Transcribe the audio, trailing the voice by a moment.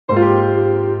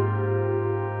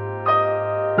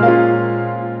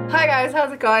guys,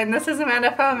 how's it going? This is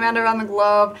Amanda from Amanda Around the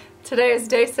Globe. Today is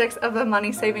day 6 of the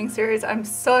money saving series. I'm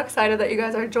so excited that you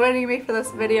guys are joining me for this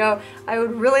video. I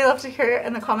would really love to hear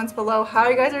in the comments below how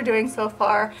you guys are doing so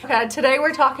far. Okay, today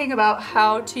we're talking about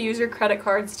how to use your credit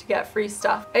cards to get free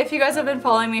stuff. If you guys have been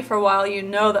following me for a while, you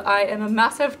know that I am a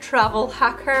massive travel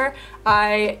hacker.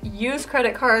 I use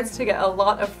credit cards to get a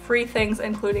lot of free things,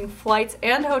 including flights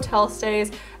and hotel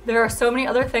stays. There are so many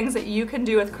other things that you can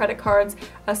do with credit cards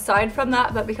aside from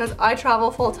that, but because I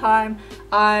travel full time,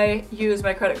 I use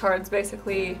my credit cards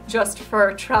basically just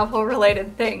for travel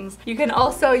related things. You can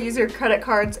also use your credit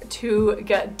cards to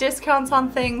get discounts on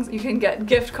things. You can get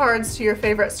gift cards to your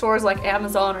favorite stores like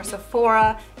Amazon or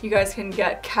Sephora. You guys can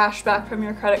get cash back from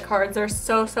your credit cards. There's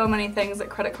so many things that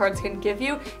credit cards can give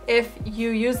you. If you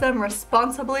use them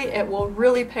responsibly, it will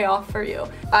really pay off for you.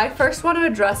 I first want to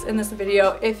address in this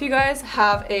video, if you guys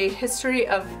have a history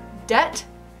of debt,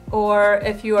 or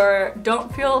if you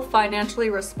don't feel financially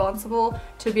responsible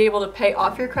to be able to pay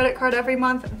off your credit card every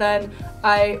month, then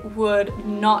I would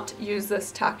not use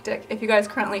this tactic. If you guys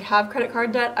currently have credit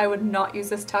card debt, I would not use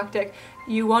this tactic.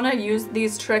 You want to use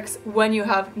these tricks when you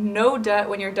have no debt,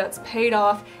 when your debt's paid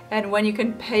off, and when you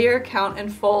can pay your account in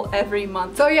full every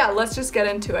month. So yeah, let's just get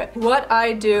into it. What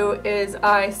I do is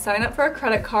I sign up for a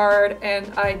credit card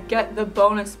and I get the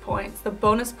bonus points. The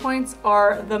bonus points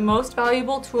are the most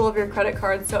valuable tool of your credit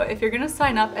card. So if you're gonna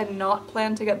sign up and not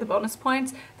plan to get the bonus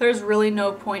points, there's really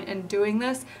no point in doing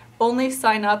this. Only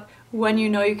sign up when you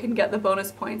know you can get the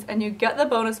bonus points, and you get the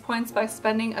bonus points by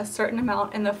spending a certain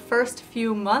amount in the first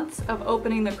few months of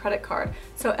opening the credit card.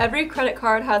 So every credit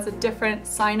card has a different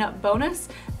sign-up bonus.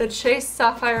 The Chase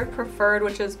Sapphire Preferred,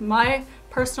 which is my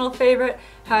personal favorite,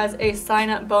 has a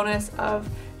sign-up bonus of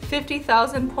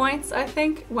 50,000 points, I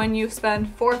think, when you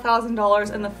spend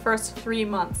 $4,000 in the first 3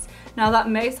 months. Now that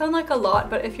may sound like a lot,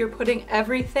 but if you're putting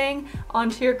everything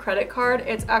onto your credit card,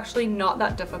 it's actually not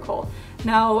that difficult.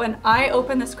 Now, when I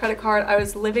opened this credit card, I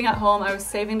was living at home, I was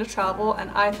saving to travel, and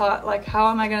I thought, like, how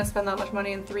am I gonna spend that much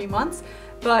money in 3 months?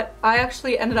 But I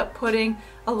actually ended up putting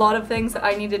a lot of things that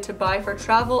I needed to buy for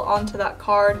travel onto that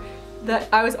card that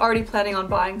I was already planning on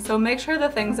buying. So make sure the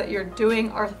things that you're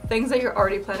doing are things that you're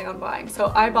already planning on buying.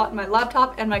 So I bought my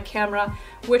laptop and my camera,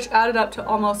 which added up to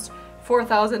almost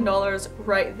 $4,000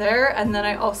 right there, and then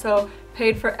I also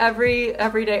paid for every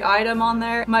everyday item on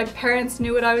there. My parents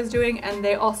knew what I was doing, and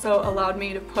they also allowed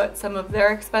me to put some of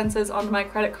their expenses onto my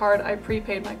credit card. I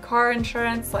prepaid my car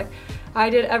insurance. Like, I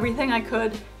did everything I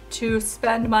could to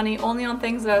spend money only on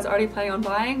things that I was already planning on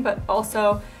buying, but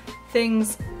also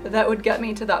things that would get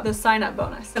me to the sign-up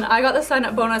bonus. And I got the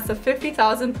sign-up bonus of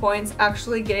 50,000 points,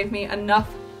 actually gave me enough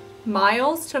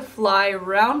miles to fly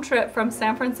round trip from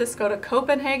San Francisco to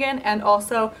Copenhagen, and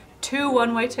also 2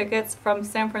 one-way tickets from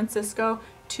San Francisco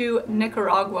to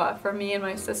Nicaragua for me and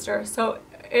my sister. So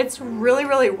it's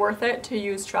really worth it to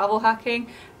use travel hacking.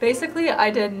 Basically, I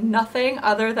did nothing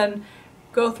other than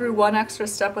go through one extra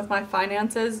step with my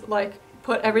finances, like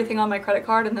put everything on my credit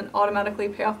card and then automatically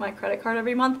pay off my credit card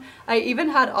every month. I even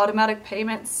had automatic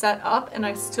payments set up, and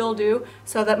I still do,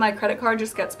 so that my credit card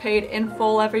just gets paid in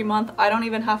full every month. I don't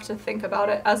even have to think about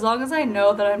it. As long as I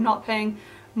know that I'm not paying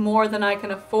more than I can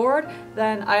afford,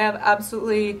 then I have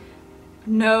absolutely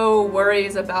no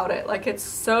worries about it. Like, it's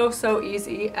so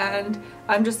easy, and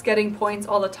I'm just getting points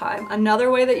all the time. Another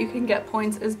way that you can get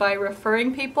points is by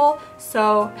referring people.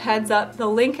 So heads up, the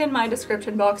link in my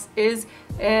description box is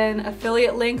an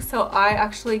affiliate link, so I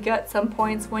actually get some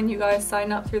points when you guys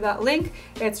sign up through that link.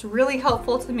 It's really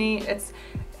helpful to me.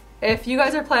 If you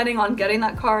guys are planning on getting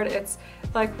that card, it's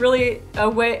like really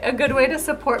a good way to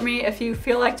support me if you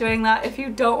feel like doing that. If you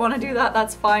don't want to do that,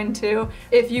 that's fine too.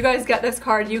 If you guys get this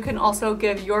card, you can also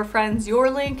give your friends your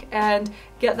link and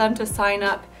get them to sign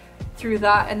up through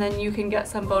that, and then you can get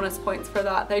some bonus points for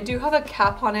that. They do have a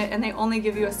cap on it, and they only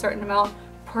give you a certain amount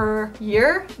per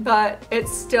year, but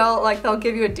it's still like they'll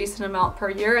give you a decent amount per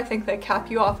year. I think they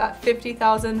cap you off at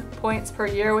 50,000 points per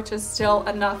year, which is still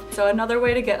enough. So another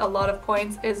way to get a lot of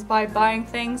points is by buying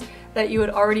things that you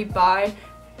would already buy.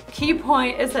 Key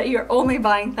point is that you're only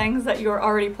buying things that you're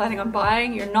already planning on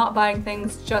buying. You're not buying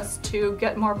things just to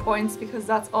get more points, because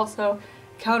that's also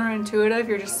counterintuitive.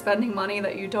 You're just spending money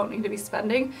that you don't need to be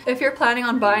spending. If you're planning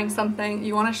on buying something,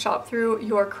 you want to shop through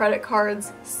your credit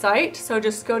card's site. So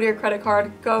just go to your credit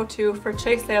card, for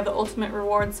Chase, they have the ultimate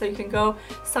rewards, so you can go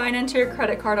sign into your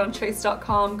credit card on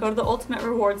chase.com, go to the ultimate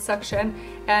rewards section,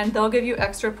 and they'll give you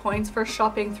extra points for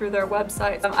shopping through their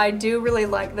website. I do really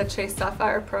like the Chase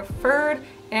Sapphire Preferred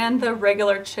and the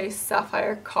regular Chase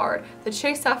Sapphire card. The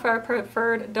Chase Sapphire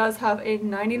Preferred does have a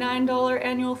 $99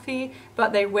 annual fee,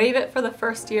 but they waive it for the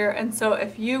first year, and so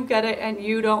if you get it and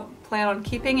you don't plan on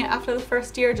keeping it after the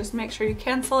first year, just make sure you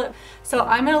cancel it. So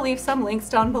I'm going to leave some links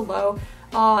down below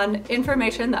on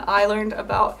information that I learned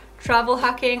about travel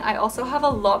hacking. I also have a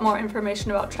lot more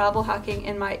information about travel hacking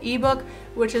in my ebook,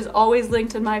 which is always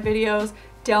linked in my videos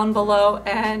down below.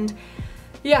 And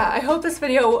yeah, I hope this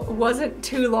video wasn't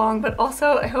too long, but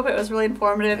also I hope it was really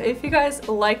informative. If you guys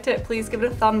liked it, please give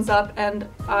it a thumbs up, and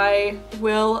I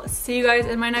will see you guys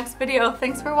in my next video.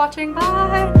 Thanks for watching.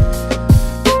 Bye!